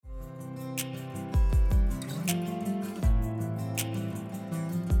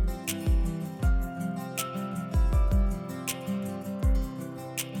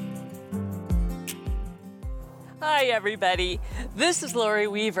Hi, everybody. This is Lori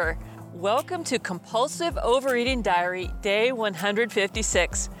Weaver. Welcome to Compulsive Overeating Diary, day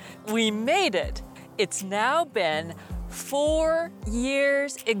 156. We made it. It's now been 4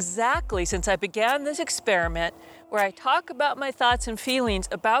 years exactly since I began this experiment where I talk about my thoughts and feelings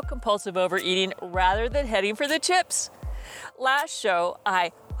about compulsive overeating rather than heading for the chips. Last show,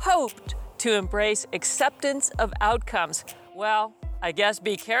 I hoped to embrace acceptance of outcomes. Well, I guess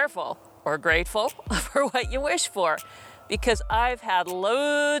be careful or grateful for what you wish for, because I've had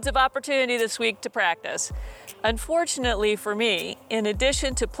loads of opportunity this week to practice. Unfortunately for me, in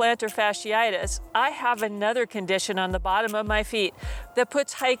addition to plantar fasciitis, I have another condition on the bottom of my feet that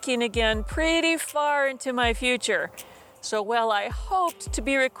puts hiking again pretty far into my future. So while I hoped to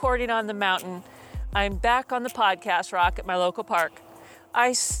be recording on the mountain, I'm back on the podcast rock at my local park.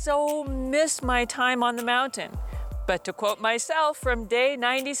 I so miss my time on the mountain. But to quote myself from day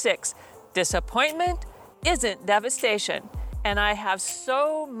 96, disappointment isn't devastation, and I have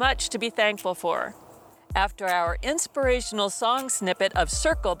so much to be thankful for. After our inspirational song snippet of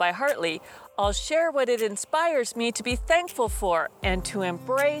Circle by Hartley, I'll share what it inspires me to be thankful for and to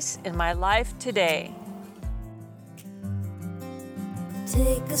embrace in my life today.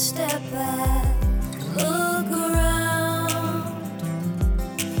 Take a step back, look around,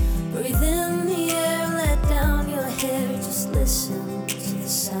 breathe in the air, let down your hair, just listen to the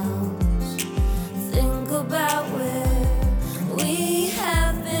sounds. Think about where we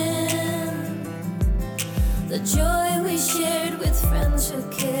have been, the joy we shared with friends who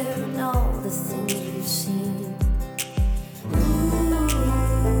care, and all the things we've seen.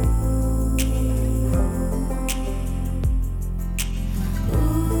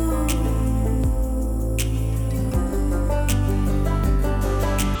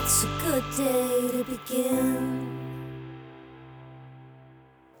 It's a good day to begin.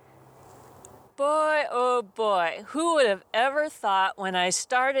 Boy, oh boy, who would have ever thought when I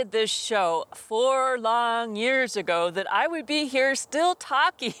started this show 4 long years ago that I would be here still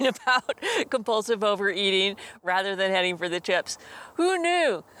talking about compulsive overeating rather than heading for the chips? Who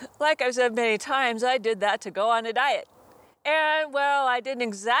knew? Like I've said many times, I did that to go on a diet. And, well, I didn't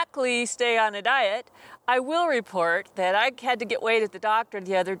exactly stay on a diet. I will report that I had to get weighed at the doctor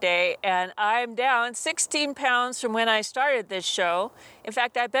the other day, and I'm down 16 pounds from when I started this show. In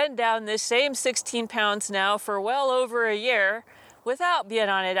fact, I've been down this same 16 pounds now for well over a year without being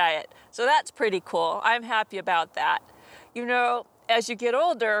on a diet. So that's pretty cool. I'm happy about that. You know, as you get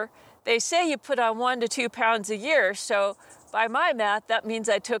older, they say you put on 1 to 2 pounds a year, so by my math, that means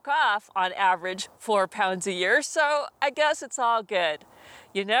I took off, on average, 4 pounds a year, so I guess it's all good.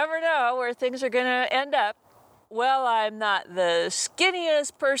 You never know where things are going to end up. Well, I'm not the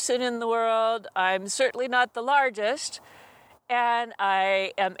skinniest person in the world. I'm certainly not the largest. And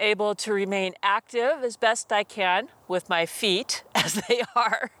I am able to remain active as best I can with my feet as they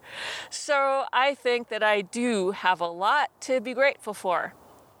are. So I think that I do have a lot to be grateful for.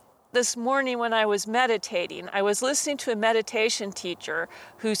 This morning when I was meditating, I was listening to a meditation teacher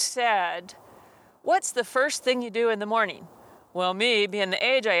who said, "What's the first thing you do in the morning?" Well, me, being the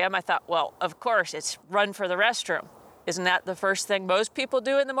age I am, I thought, well, of course, it's run for the restroom. Isn't that the first thing most people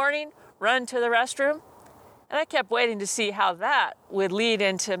do in the morning? Run to the restroom? And I kept waiting to see how that would lead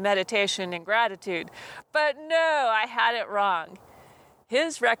into meditation and gratitude. But no, I had it wrong.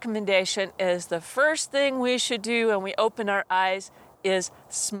 His recommendation is the first thing we should do when we open our eyes is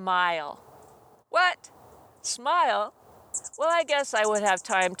smile. What? Smile? Well, I guess I would have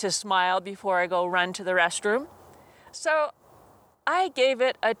time to smile before I go run to the restroom. So I gave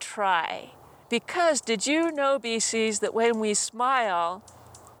it a try. Because did you know, BCs, that when we smile,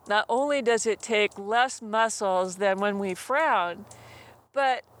 not only does it take less muscles than when we frown,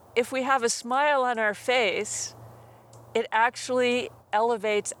 but if we have a smile on our face, it actually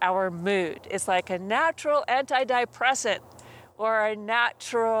elevates our mood. It's like a natural antidepressant, or a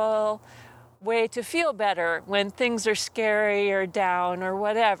natural way to feel better when things are scary or down or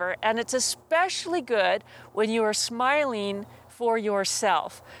whatever. And it's especially good when you are smiling for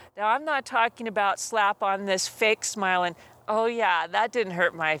yourself. Now, I'm not talking about slap on this fake smile and, oh yeah, that didn't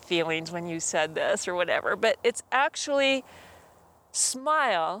hurt my feelings when you said this or whatever, but it's actually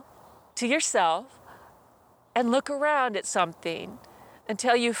smile to yourself and look around at something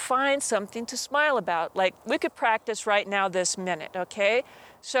until you find something to smile about. Like, we could practice right now this minute, okay?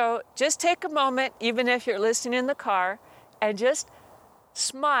 So just take a moment, even if you're listening in the car, and just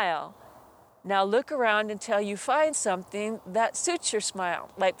smile. Now look around until you find something that suits your smile.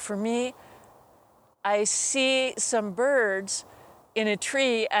 Like for me, I see some birds in a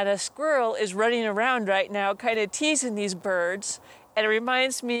tree and a squirrel is running around right now kind of teasing these birds, And it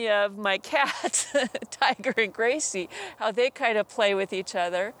reminds me of my cats, Tiger and Gracie, how they kind of play with each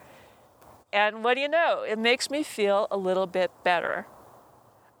other. And what do you know? It makes me feel a little bit better.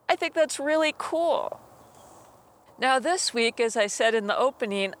 I think that's really cool. Now this week, as I said in the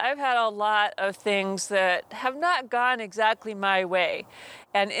opening, I've had a lot of things that have not gone exactly my way.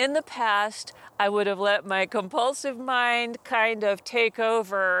 And in the past, I would have let my compulsive mind kind of take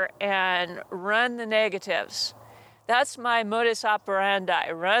over and run the negatives. That's my modus operandi,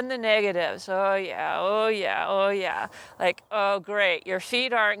 run the negatives. Oh yeah, oh yeah, oh yeah. Like, oh great, your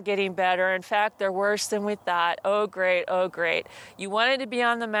feet aren't getting better. In fact, they're worse than we thought. Oh great, oh great. You wanted to be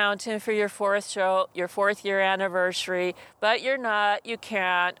on the mountain for your fourth show, your 4th year anniversary, but you're not, you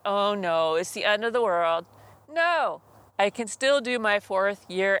can't. Oh no, it's the end of the world. No, I can still do my 4th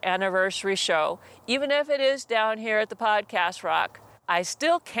year anniversary show, even if it is down here at the Podcast Rock. I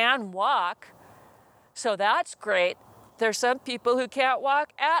still can walk. So that's great. There's some people who can't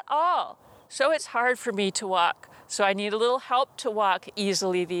walk at all. So it's hard for me to walk. So I need a little help to walk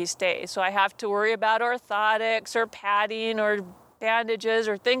easily these days. So I have to worry about orthotics or padding or bandages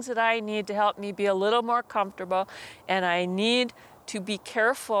or things that I need to help me be a little more comfortable. And I need to be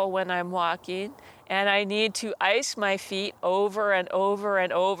careful when I'm walking. And I need to ice my feet over and over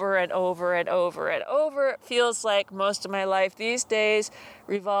and over and over and over and over. It feels like most of my life these days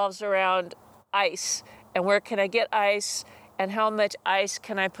revolves around ice, and where can I get ice, and how much ice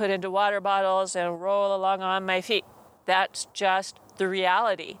can I put into water bottles and roll along on my feet. That's just the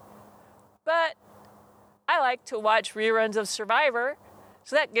reality. But I like to watch reruns of Survivor,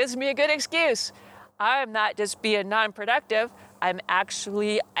 so that gives me a good excuse. I'm not just being non-productive, I'm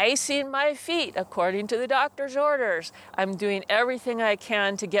actually icing my feet according to the doctor's orders. I'm doing everything I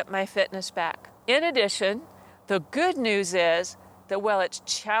can to get my fitness back. In addition, the good news is that while it's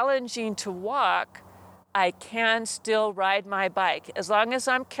challenging to walk, I can still ride my bike. As long as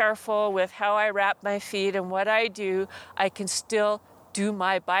I'm careful with how I wrap my feet and what I do, I can still do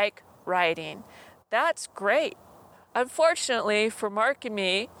my bike riding. That's great. Unfortunately for Mark and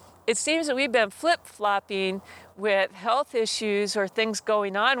me, it seems that we've been flip-flopping with health issues or things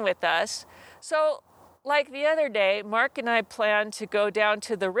going on with us. So, like the other day, Mark and I planned to go down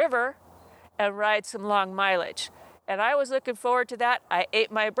to the river and ride some long mileage. And I was looking forward to that. I ate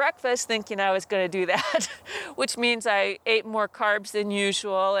my breakfast thinking I was going to do that, which means I ate more carbs than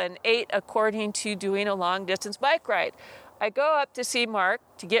usual and ate according to doing a long distance bike ride. I go up to see Mark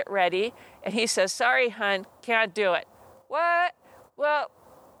to get ready, and he says, "Sorry, hun, can't do it." What? Well,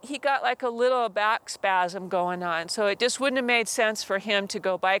 he got like a little back spasm going on, so it just wouldn't have made sense for him to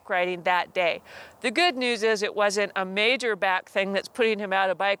go bike riding that day. The good news is it wasn't a major back thing that's putting him out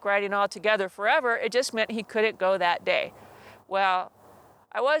of bike riding altogether forever. It just meant he couldn't go that day. Well,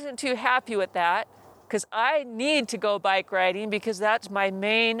 I wasn't too happy with that because I need to go bike riding because that's my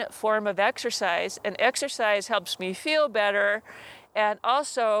main form of exercise, and exercise helps me feel better. And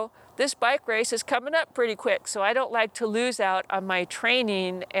also, this bike race is coming up pretty quick, so I don't like to lose out on my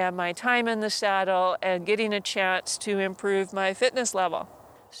training and my time in the saddle and getting a chance to improve my fitness level.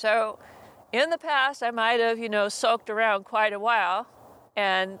 So in the past, I might have, sulked around quite a while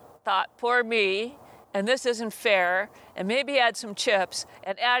and thought, poor me, and this isn't fair, and maybe add some chips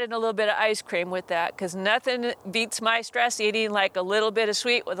and add in a little bit of ice cream with that, because nothing beats my stress eating like a little bit of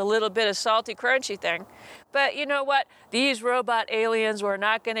sweet with a little bit of salty, crunchy thing. But you know what? These robot aliens were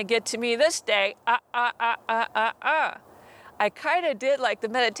not going to get to me this day. I kind of did like the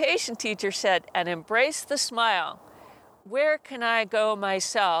meditation teacher said, and embrace the smile. Where can I go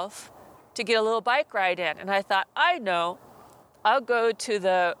myself to get a little bike ride in? And I thought, I know, I'll go to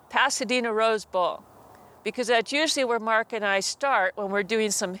the Pasadena Rose Bowl, because that's usually where Mark and I start when we're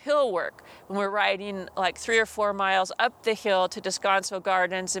doing some hill work, when we're riding like 3 or 4 miles up the hill to Descanso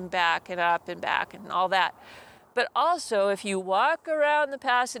Gardens and back and up and back and all that. But also, if you walk around the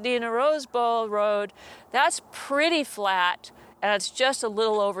Pasadena Rose Bowl Road, that's pretty flat, and it's just a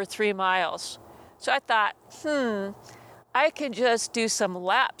little over 3 miles. So I thought, I can just do some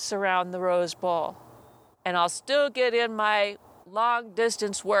laps around the Rose Bowl, and I'll still get in my long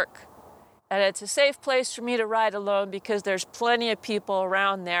distance work. And it's a safe place for me to ride alone because there's plenty of people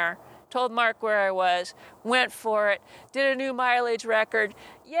around there. Told Mark where I was, went for it, did a new mileage record.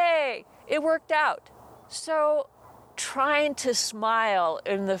 Yay, it worked out. So trying to smile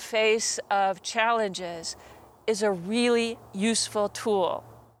in the face of challenges is a really useful tool.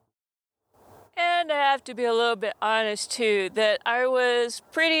 And I have to be a little bit honest too, that I was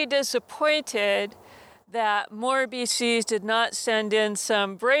pretty disappointed that More BCs did not send in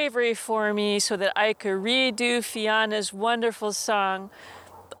some bravery for me so that I could redo Fianna's wonderful song,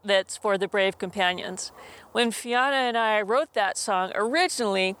 that's for the Brave Companions. When Fiona and I wrote that song,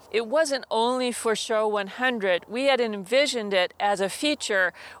 originally, it wasn't only for Show 100. We had envisioned it as a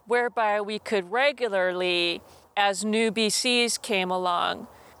feature whereby we could regularly, as new BCs came along,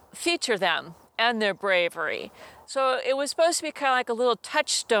 feature them and their bravery. So it was supposed to be kind of like a little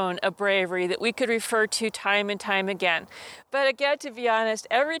touchstone of bravery that we could refer to time and time again. But again, to be honest,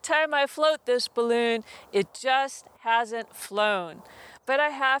 every time I float this balloon, it just hasn't flown. But I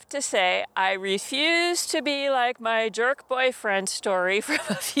have to say, I refuse to be like my jerk boyfriend story from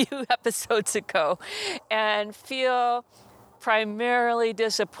a few episodes ago and feel primarily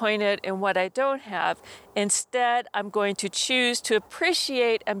disappointed in what I don't have. Instead, I'm going to choose to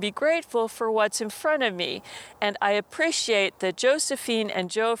appreciate and be grateful for what's in front of me. And I appreciate that Josephine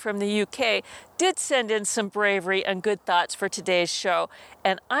and Joe from the UK did send in some bravery and good thoughts for today's show.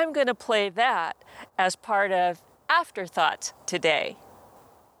 And I'm going to play that as part of Afterthoughts today.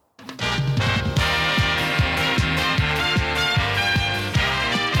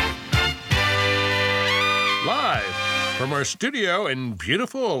 Live from our studio in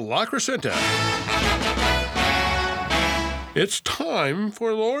beautiful La Crescenta, it's time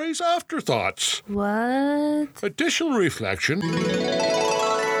for Lori's Afterthoughts. What? Additional reflection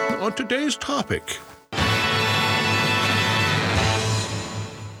on today's topic.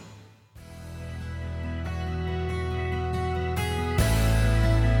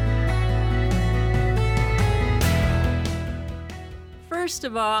 First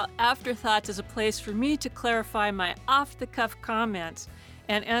of all, Afterthoughts is a place for me to clarify my off-the-cuff comments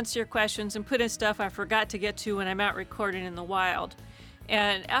and answer your questions and put in stuff I forgot to get to when I'm out recording in the wild.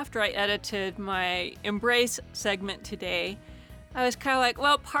 And after I edited my Embrace segment today, I was kind of like,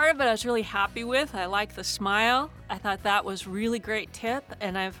 well, part of it I was really happy with. I like the smile. I thought that was really great tip,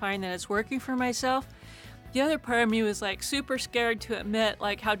 and I find that it's working for myself. The other part of me was like super scared to admit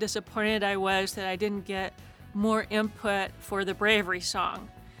like how disappointed I was that I didn't get more input for the bravery song,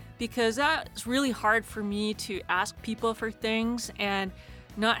 because that's really hard for me to ask people for things, and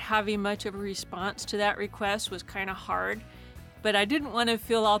not having much of a response to that request was kind of hard. But I didn't want to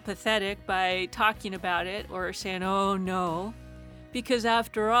feel all pathetic by talking about it or saying, oh no, because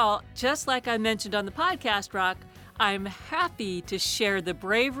after all, just like I mentioned on the podcast Rock, I'm happy to share the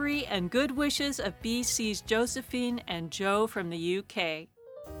bravery and good wishes of BC's Josephine and Joe from the UK.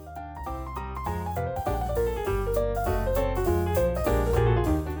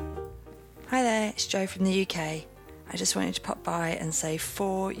 Hi there, it's Jo from the UK. I just wanted to pop by and say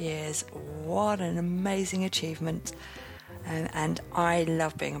 4 years, what an amazing achievement. And I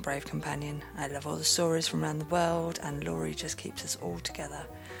love being a brave companion. I love all the stories from around the world, and Laurie just keeps us all together.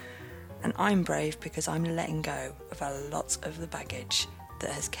 And I'm brave because I'm letting go of a lot of the baggage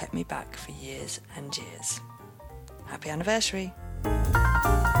that has kept me back for years and years. Happy anniversary.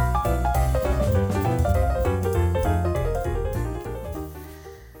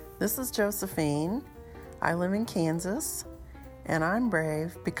 This is Josephine. I live in Kansas, and I'm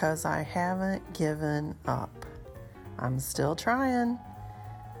brave because I haven't given up. I'm still trying.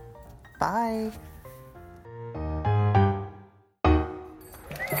 Bye.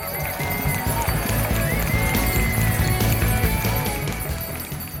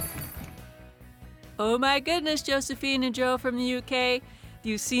 Oh my goodness, Josephine and Joe from the UK.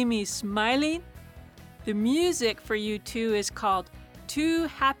 You see me smiling? The music for you two is called Too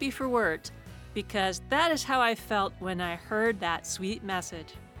Happy for Words, because that is how I felt when I heard that sweet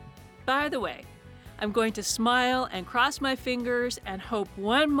message. By the way, I'm going to smile and cross my fingers and hope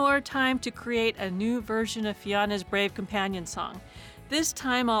one more time to create a new version of Fiona's Brave Companion song. This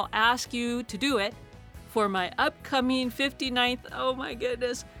time I'll ask you to do it for my upcoming 59th, oh my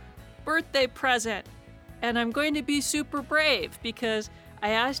goodness, birthday present. And I'm going to be super brave because I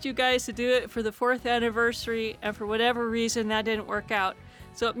asked you guys to do it for the 4th anniversary, and for whatever reason that didn't work out.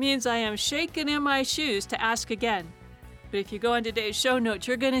 So it means I am shaking in my shoes to ask again. But if you go on today's show notes,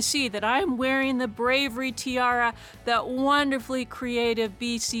 you're going to see that I'm wearing the bravery tiara that wonderfully creative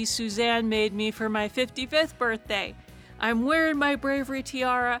BC Suzanne made me for my 55th birthday. I'm wearing my bravery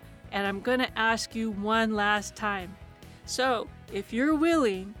tiara, and I'm going to ask you one last time. So if you're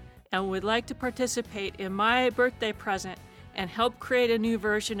willing and would like to participate in my birthday present and help create a new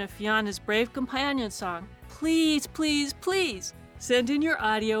version of Fiona's Brave Companion song, please, please, please send in your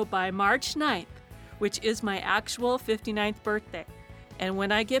audio by March 9th, which is my actual 59th birthday. And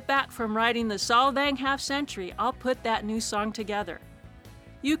when I get back from writing the Solvang Half Century, I'll put that new song together.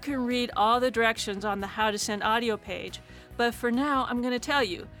 You can read all the directions on the How to Send Audio page, but for now, I'm going to tell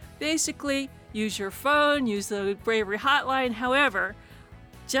you. Basically, use your phone, use the Bravery Hotline, however,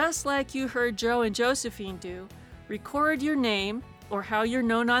 just like you heard Joe and Josephine do, record your name, or how you're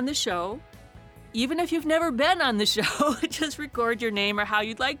known on the show. Even if you've never been on the show, just record your name or how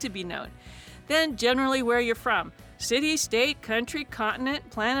you'd like to be known. Then generally where you're from. City, state, country, continent,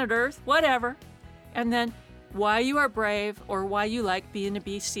 planet Earth, whatever. And then why you are brave or why you like being a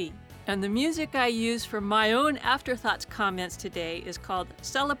BC. And the music I use for my own Afterthoughts comments today is called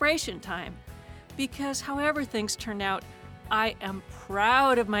Celebration Time. Because however things turn out, I am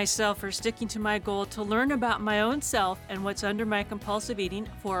proud of myself for sticking to my goal to learn about my own self and what's under my compulsive eating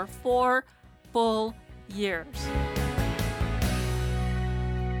for 4 full years.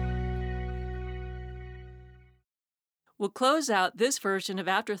 We'll close out this version of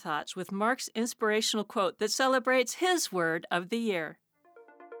Afterthoughts with Mark's inspirational quote that celebrates his word of the year.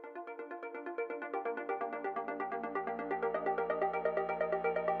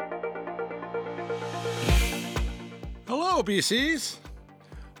 Hello, BCs.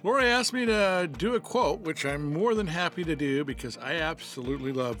 Lori asked me to do a quote, which I'm more than happy to do because I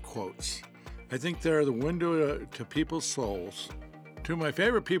absolutely love quotes. I think they're the window to people's souls. Two of my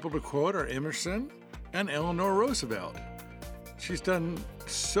favorite people to quote are Emerson and Eleanor Roosevelt. She's done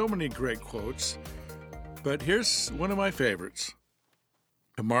so many great quotes, but here's one of my favorites.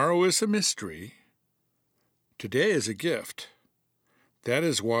 Tomorrow is a mystery. Today is a gift. That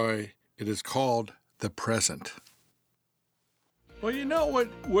is why it is called the present. Well, you know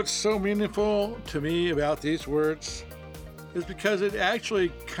what's so meaningful to me about these words is because it actually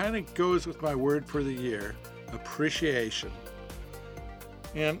kind of goes with my word for the year, appreciation.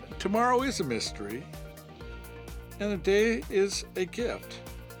 And tomorrow is a mystery, and the day is a gift.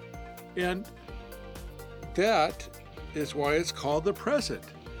 And that is why it's called the present.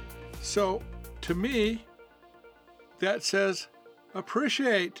 So, to me, that says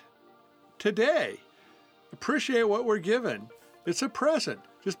appreciate today. Appreciate what we're given. It's a present.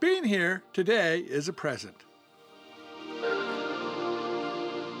 Just being here today is a present.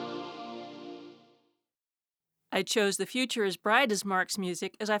 I chose The Future is Bright as Mark's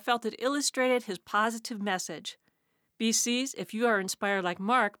music as I felt it illustrated his positive message. BCs, if you are inspired like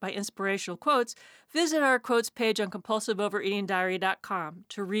Mark by inspirational quotes, visit our quotes page on compulsiveovereatingdiary.com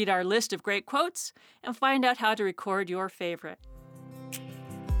to read our list of great quotes and find out how to record your favorite.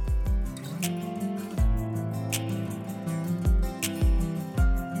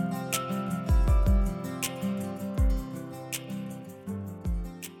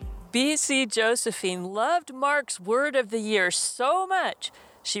 BC Josephine loved Mark's word of the year so much,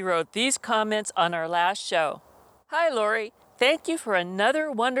 she wrote these comments on our last show. Hi, Lori. Thank you for another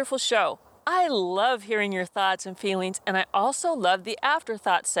wonderful show. I love hearing your thoughts and feelings, and I also love the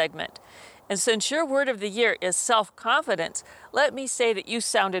Afterthought segment. And since your word of the year is self-confidence, let me say that you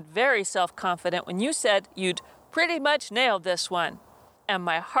sounded very self-confident when you said you'd pretty much nailed this one. And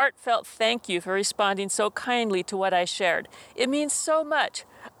my heartfelt thank you for responding so kindly to what I shared. It means so much.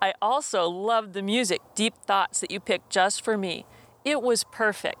 I also loved the music, Deep Thoughts, that you picked just for me. It was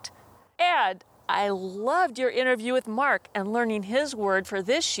perfect. And I loved your interview with Mark, and learning his word for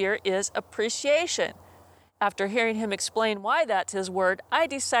this year is appreciation. After hearing him explain why that's his word, I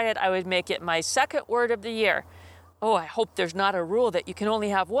decided I would make it my second word of the year. Oh, I hope there's not a rule that you can only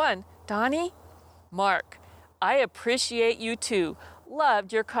have one. Donnie? Mark, I appreciate you too.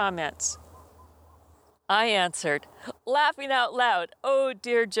 Loved your comments. I answered, laughing out loud, oh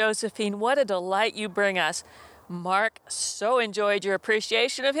dear Josephine, what a delight you bring us. Mark so enjoyed your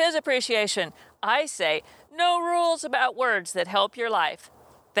appreciation of his appreciation. I say, no rules about words that help your life.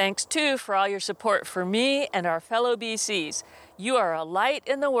 Thanks too for all your support for me and our fellow BCs. You are a light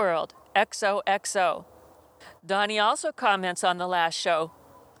in the world. XOXO. Donnie also comments on the last show.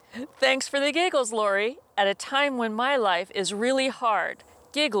 Thanks for the giggles, Lori. At a time when my life is really hard,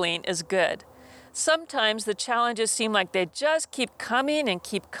 giggling is good. Sometimes the challenges seem like they just keep coming and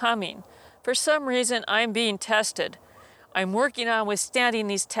keep coming. For some reason, I'm being tested. I'm working on withstanding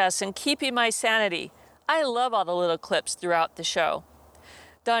these tests and keeping my sanity. I love all the little clips throughout the show.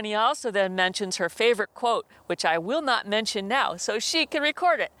 Donnie also then mentions her favorite quote, which I will not mention now, so she can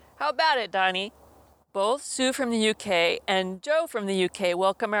record it. How about it, Donnie? Both Sue from the UK and Joe from the UK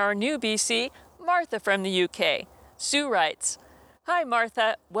welcome our new BC, Martha from the UK. Sue writes, Hi,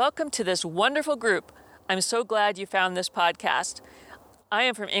 Martha. Welcome to this wonderful group. I'm so glad you found this podcast. I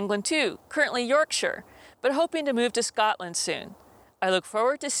am from England too, currently Yorkshire, but hoping to move to Scotland soon. I look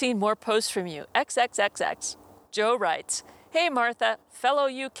forward to seeing more posts from you. XXXX. Joe writes, Hey, Martha, fellow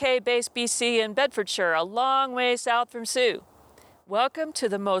UK-based BC in Bedfordshire, a long way south from Sue. Welcome to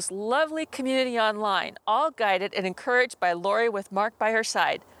the most lovely community online, all guided and encouraged by Lori with Mark by her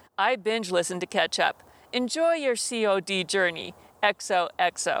side. I binge listen to catch up. Enjoy your COD journey.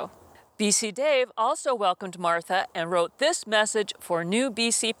 XOXO. BC Dave also welcomed Martha and wrote this message for new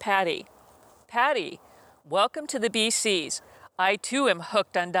BC Patty. Patty, welcome to the BCs. I too am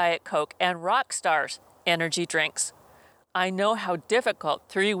hooked on Diet Coke and Rockstars energy drinks. I know how difficult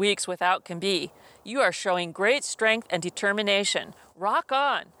 3 weeks without can be. You are showing great strength and determination. Rock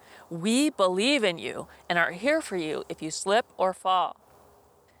on. We believe in you and are here for you if you slip or fall.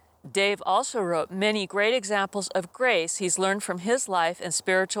 Dave also wrote many great examples of grace he's learned from his life and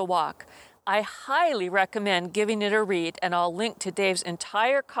spiritual walk. I highly recommend giving it a read, and I'll link to Dave's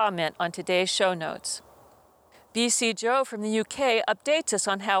entire comment on today's show notes. BC Jo from the UK updates us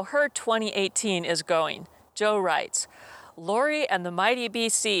on how her 2018 is going. Jo writes, Lori and the mighty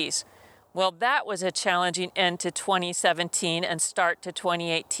BCs. Well, that was a challenging end to 2017 and start to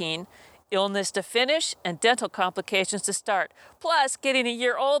 2018. Illness to finish and dental complications to start, plus getting a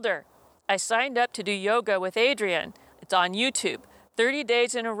year older. I signed up to do yoga with Adriene. It's on YouTube, 30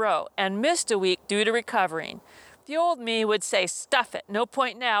 days in a row, and missed a week due to recovering. The old me would say, stuff it, no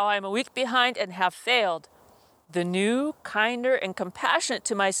point now, I'm a week behind and have failed. The new, kinder, and compassionate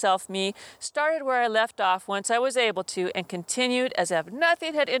to myself me started where I left off once I was able to and continued as if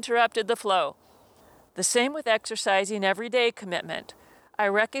nothing had interrupted the flow. The same with exercising everyday commitment. I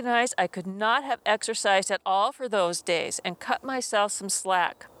recognized I could not have exercised at all for those days and cut myself some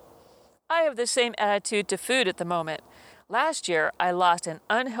slack. I have the same attitude to food at the moment. Last year, I lost an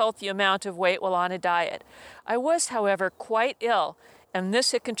unhealthy amount of weight while on a diet. I was, however, quite ill, and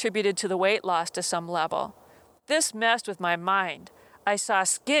this had contributed to the weight loss to some level. This messed with my mind. I saw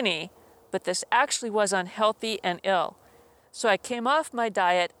skinny, but this actually was unhealthy and ill. So I came off my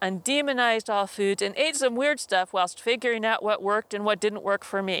diet, undemonized all foods, and ate some weird stuff whilst figuring out what worked and what didn't work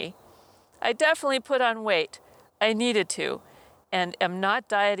for me. I definitely put on weight. I needed to, and am not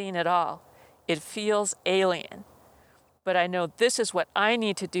dieting at all. It feels alien. But I know this is what I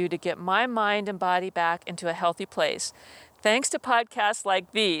need to do to get my mind and body back into a healthy place. Thanks to podcasts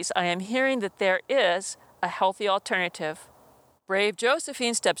like these, I am hearing that there is a healthy alternative. Brave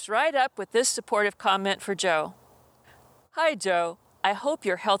Josephine steps right up with this supportive comment for Jo. Hi, Jo. I hope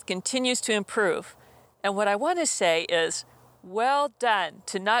your health continues to improve. And what I want to say is, well done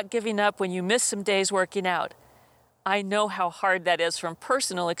to not giving up when you miss some days working out. I know how hard that is from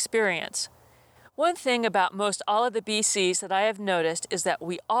personal experience. One thing about most all of the BCs that I have noticed is that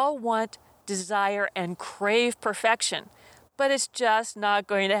we all want, desire, and crave perfection, but it's just not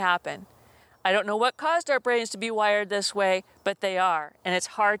going to happen. I don't know what caused our brains to be wired this way, but they are, and it's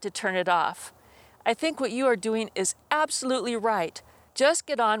hard to turn it off. I think what you are doing is absolutely right. Just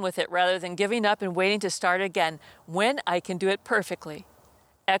get on with it rather than giving up and waiting to start again when I can do it perfectly.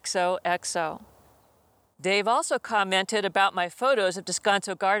 XOXO. Dave also commented about my photos of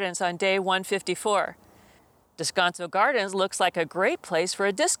Descanso Gardens on day 154. Descanso Gardens looks like a great place for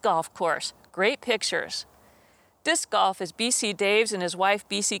a disc golf course. Great pictures. Disc golf is BC Dave's and his wife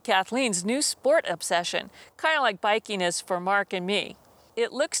BC Kathleen's new sport obsession, kind of like biking is for Mark and me.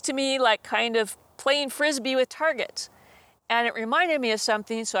 It looks to me like kind of playing frisbee with targets. And it reminded me of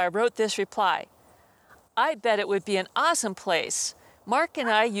something, so I wrote this reply. I bet it would be an awesome place. Mark and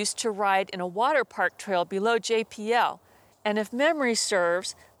I used to ride in a water park trail below JPL, and if memory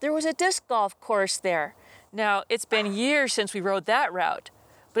serves, there was a disc golf course there. Now, it's been years since we rode that route,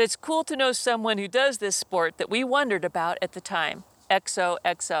 but it's cool to know someone who does this sport that we wondered about at the time.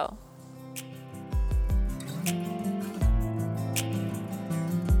 XOXO.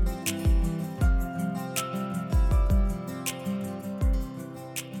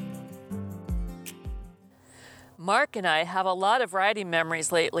 Mark and I have a lot of riding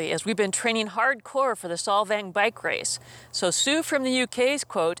memories lately as we've been training hardcore for the Solvang bike race. So Sue from the UK's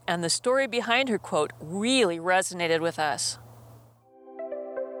quote and the story behind her quote really resonated with us.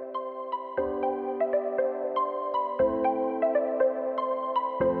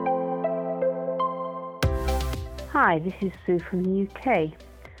 Hi, this is Sue from the UK.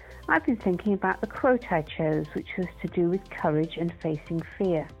 I've been thinking about the quote I chose, which was to do with courage and facing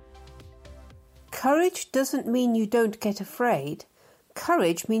fear. Courage doesn't mean you don't get afraid.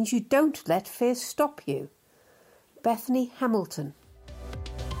 Courage means you don't let fear stop you. Bethany Hamilton.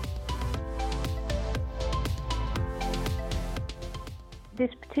 This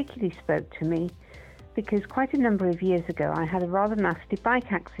particularly spoke to me because quite a number of years ago I had a rather nasty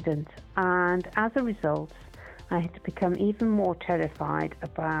bike accident, and as a result I had to become even more terrified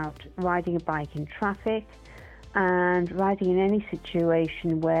about riding a bike in traffic and riding in any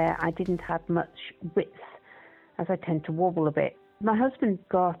situation where I didn't have much width, as I tend to wobble a bit. My husband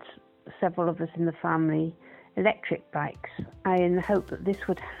got several of us in the family electric bikes in the hope that this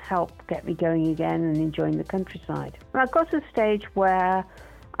would help get me going again and enjoying the countryside. And I got to a stage where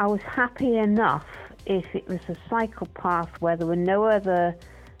I was happy enough if it was a cycle path where there were no other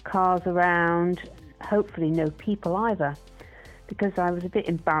cars around, hopefully no people either, because I was a bit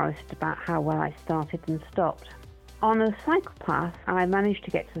embarrassed about how well I started and stopped. On a cycle path, I managed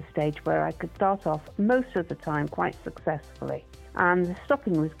to get to the stage where I could start off most of the time quite successfully. And the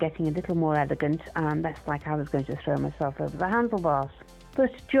stopping was getting a little more elegant, and less like I was going to throw myself over the handlebars.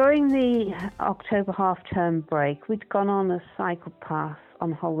 But during the October half-term break, we'd gone on a cycle path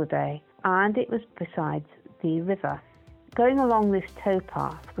on holiday, and it was beside the river. Going along this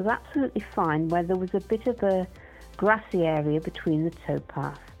towpath was absolutely fine, where there was a bit of a grassy area between the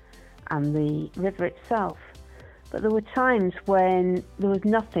towpath and the river itself. But there were times when there was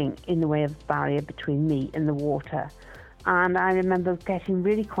nothing in the way of barrier between me and the water. And I remember getting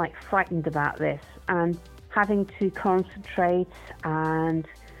really quite frightened about this and having to concentrate and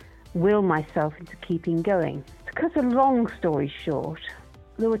will myself into keeping going. To cut a long story short,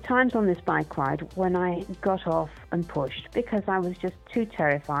 there were times on this bike ride when I got off and pushed because I was just too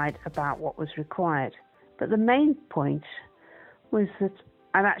terrified about what was required. But the main point was that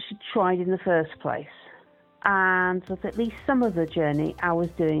I'd actually tried in the first place, and that at least some of the journey I was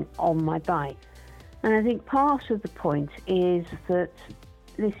doing on my bike. And I think part of the point is that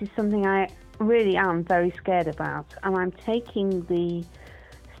this is something I really am very scared about, and I'm taking the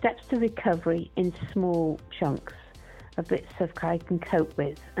steps to recovery in small chunks, of bits of I can cope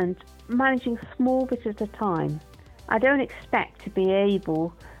with, and managing small bits at a time. I don't expect to be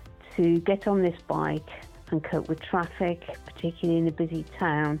able to get on this bike and cope with traffic, particularly in a busy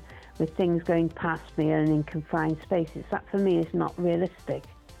town, with things going past me and in confined spaces. That for me is not realistic.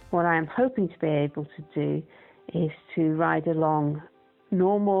 What I am hoping to be able to do is to ride along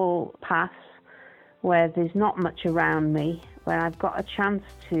normal paths where there's not much around me, where I've got a chance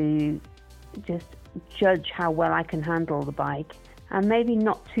to just judge how well I can handle the bike, and maybe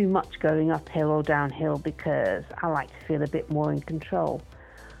not too much going uphill or downhill because I like to feel a bit more in control.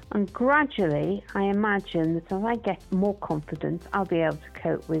 And gradually, I imagine that as I get more confident, I'll be able to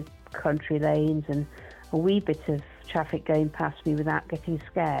cope with country lanes and a wee bit of traffic going past me without getting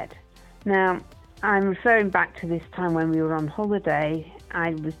scared. Now, I'm referring back to this time when we were on holiday.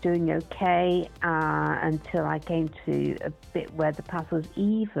 I was doing okay until I came to a bit where the path was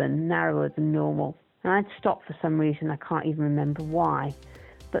even narrower than normal. And I'd stopped for some reason, I can't even remember why.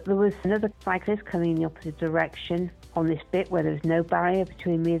 But there was another cyclist coming in the opposite direction on this bit where there was no barrier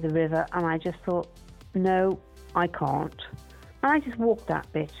between me and the river, and I just thought, no, I can't. And I just walked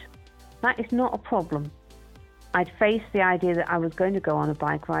that bit. That is not a problem. I'd faced the idea that I was going to go on a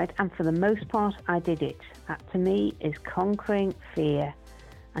bike ride, and for the most part, I did it. That to me is conquering fear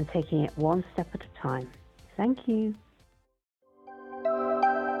and taking it one step at a time. Thank you.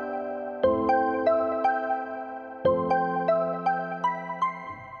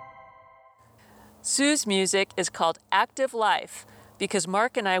 Sue's music is called Active Life because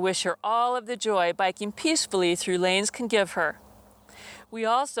Mark and I wish her all of the joy biking peacefully through lanes can give her. We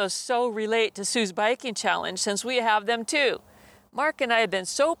also so relate to Sue's biking challenge since we have them too. Mark and I have been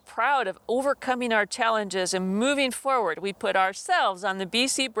so proud of overcoming our challenges and moving forward, we put ourselves on the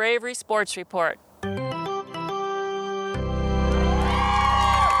BC Bravery Sports Report.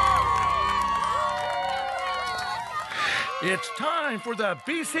 It's time for the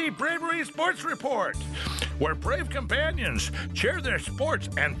BC Bravery Sports Report, where brave companions share their sports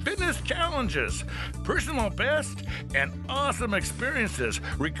and fitness challenges, personal best, and awesome experiences,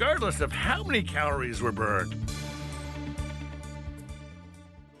 regardless of how many calories were burned.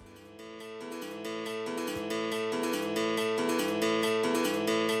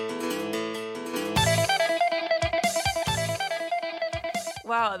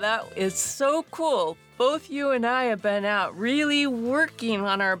 Wow, that is so cool. Both you and I have been out really working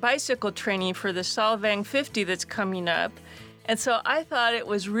on our bicycle training for the Solvang 50 that's coming up. And so I thought it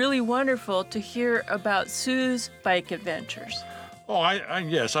was really wonderful to hear about Sue's bike adventures. Oh,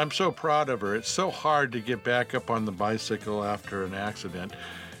 yes, I'm so proud of her. It's so hard to get back up on the bicycle after an accident.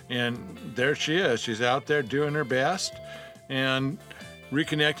 And there she is. She's out there doing her best and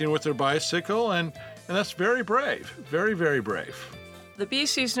reconnecting with her bicycle. And that's very brave. Very, very brave. The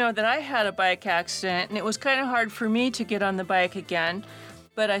BCs know that I had a bike accident, and it was kind of hard for me to get on the bike again.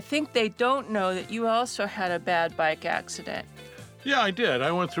 But I think they don't know that you also had a bad bike accident. Yeah, I did.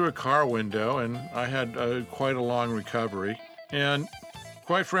 I went through a car window, and I had quite a long recovery. And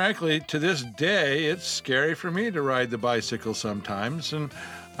quite frankly, to this day, it's scary for me to ride the bicycle sometimes, and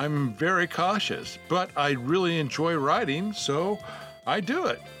I'm very cautious. But I really enjoy riding, so I do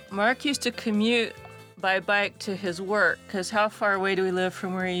it. Mark used to commute by bike to his work, because how far away do we live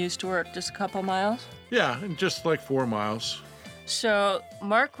from where he used to work? Just a couple miles? Yeah, just like 4 miles. So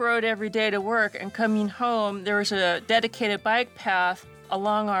Mark rode every day to work, and coming home, there was a dedicated bike path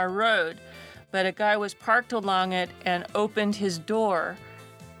along our road, but a guy was parked along it and opened his door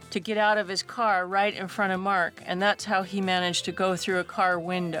to get out of his car right in front of Mark, and that's how he managed to go through a car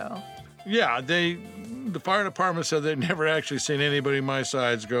window. Yeah, the fire department said they'd never actually seen anybody my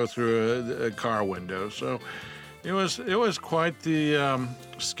size go through a car window, so it was quite the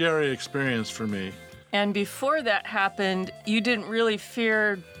scary experience for me. And before that happened, you didn't really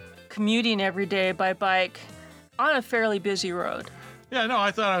fear commuting every day by bike on a fairly busy road. Yeah, no,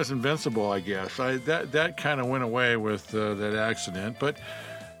 I thought I was invincible, I guess. That kind of went away with that accident, but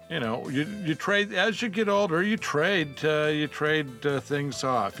you know, you trade as you get older. You trade things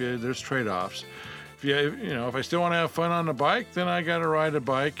off. There's trade-offs. If I still want to have fun on the bike, then I got to ride a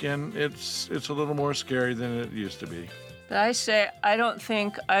bike, and it's a little more scary than it used to be. But I say I don't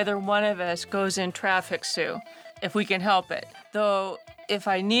think either one of us goes in traffic, Sue, if we can help it. Though if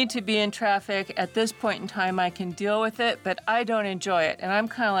I need to be in traffic at this point in time, I can deal with it, but I don't enjoy it. And I'm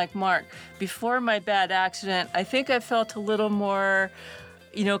kind of like Mark. Before my bad accident, I think I felt a little more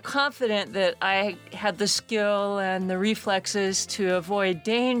confident that I had the skill and the reflexes to avoid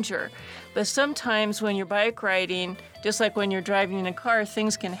danger. But sometimes when you're bike riding, just like when you're driving a car,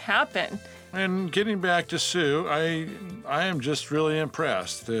 things can happen. And getting back to Sue, I am just really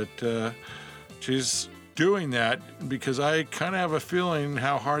impressed that she's doing that, because I kind of have a feeling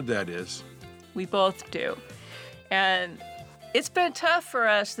how hard that is. We both do. And it's been tough for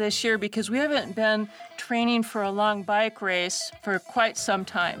us this year because we haven't been training for a long bike race for quite some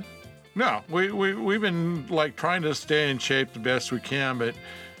time. No, we've been trying to stay in shape the best we can, but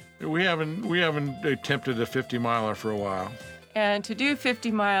we haven't attempted a 50 miler for a while. And to do 50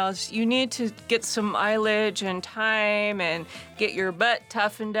 miles, you need to get some mileage and time and get your butt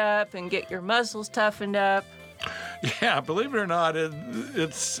toughened up and get your muscles toughened up. Yeah, believe it or not,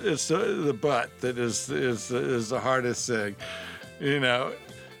 it's the butt that is the hardest thing,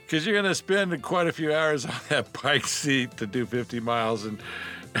 because you're going to spend quite a few hours on that bike seat to do 50 miles, and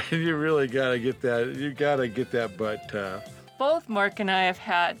you really got to get that butt tough. Both Mark and I have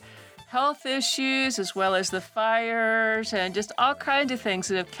had health issues as well as the fires and just all kinds of things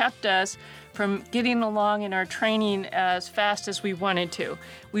that have kept us from getting along in our training as fast as we wanted to.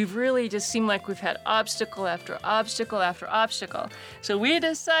 We've really just seemed like we've had obstacle after obstacle after obstacle. So we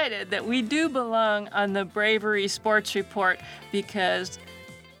decided that we do belong on the Bravery Sports Report, because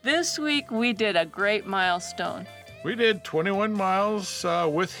this week we did a great milestone. We did 21 miles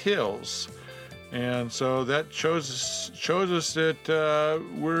with hills. And so that shows us that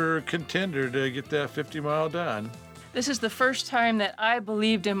we're a contender to get that 50 mile done. This is the first time that I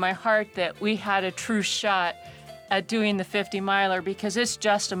believed in my heart that we had a true shot at doing the 50 miler, because it's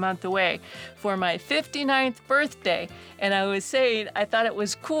just a month away for my 59th birthday. And I was saying I thought it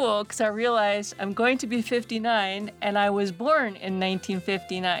was cool because I realized I'm going to be 59 and I was born in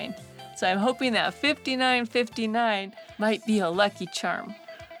 1959. So I'm hoping that 5959 might be a lucky charm.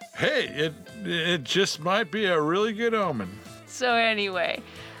 Hey, it just might be a really good omen. So anyway,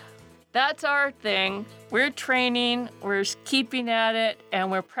 that's our thing. We're training, we're keeping at it,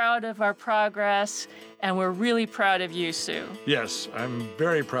 and we're proud of our progress, and we're really proud of you, Sue. Yes, I'm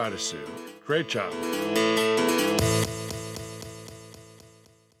very proud of Sue. Great job.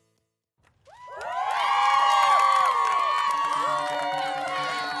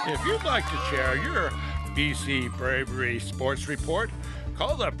 If you'd like to share your BC Bravery Sports Report,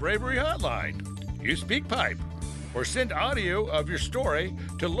 call the Bravery Hotline. Use SpeakPipe or send audio of your story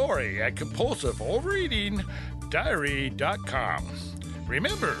to Lori at compulsiveovereatingdiary.com.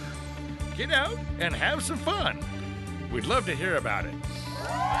 Remember, get out and have some fun. We'd love to hear about it.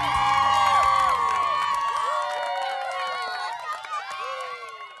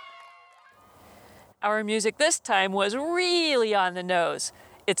 Our music this time was really on the nose.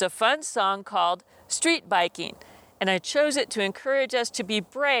 It's a fun song called Street Biking, and I chose it to encourage us to be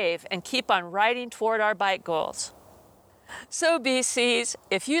brave and keep on riding toward our bike goals. So BCs,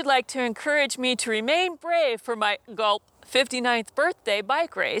 if you'd like to encourage me to remain brave for my 59th birthday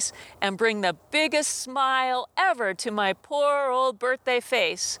bike race and bring the biggest smile ever to my poor old birthday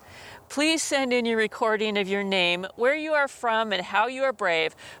face, please send in your recording of your name, where you are from, and how you are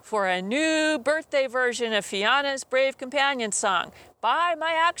brave for a new birthday version of Fianna's Brave Companion song by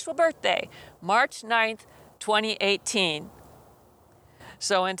my actual birthday, March 9th, 2018.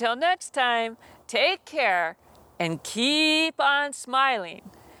 So until next time, take care and keep on smiling,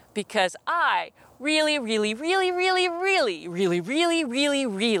 because I really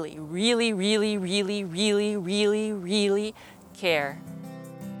care.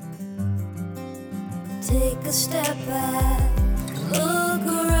 Take a step back, Look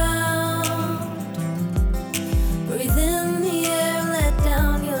around, breathe in the air, let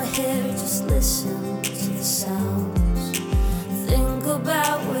down your hair, just listen to the sounds. Think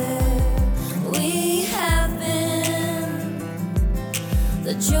about where we have been,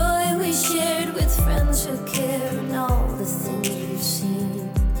 the joy we shared with friends who care, and all the things we've seen.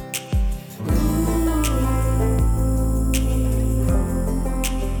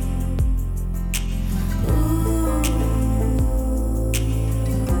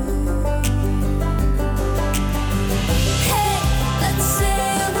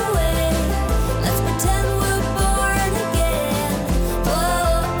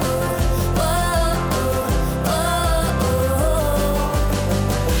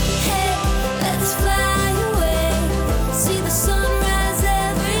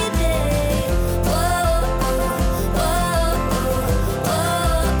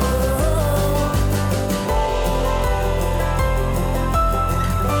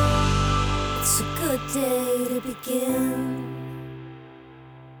 Day to begin.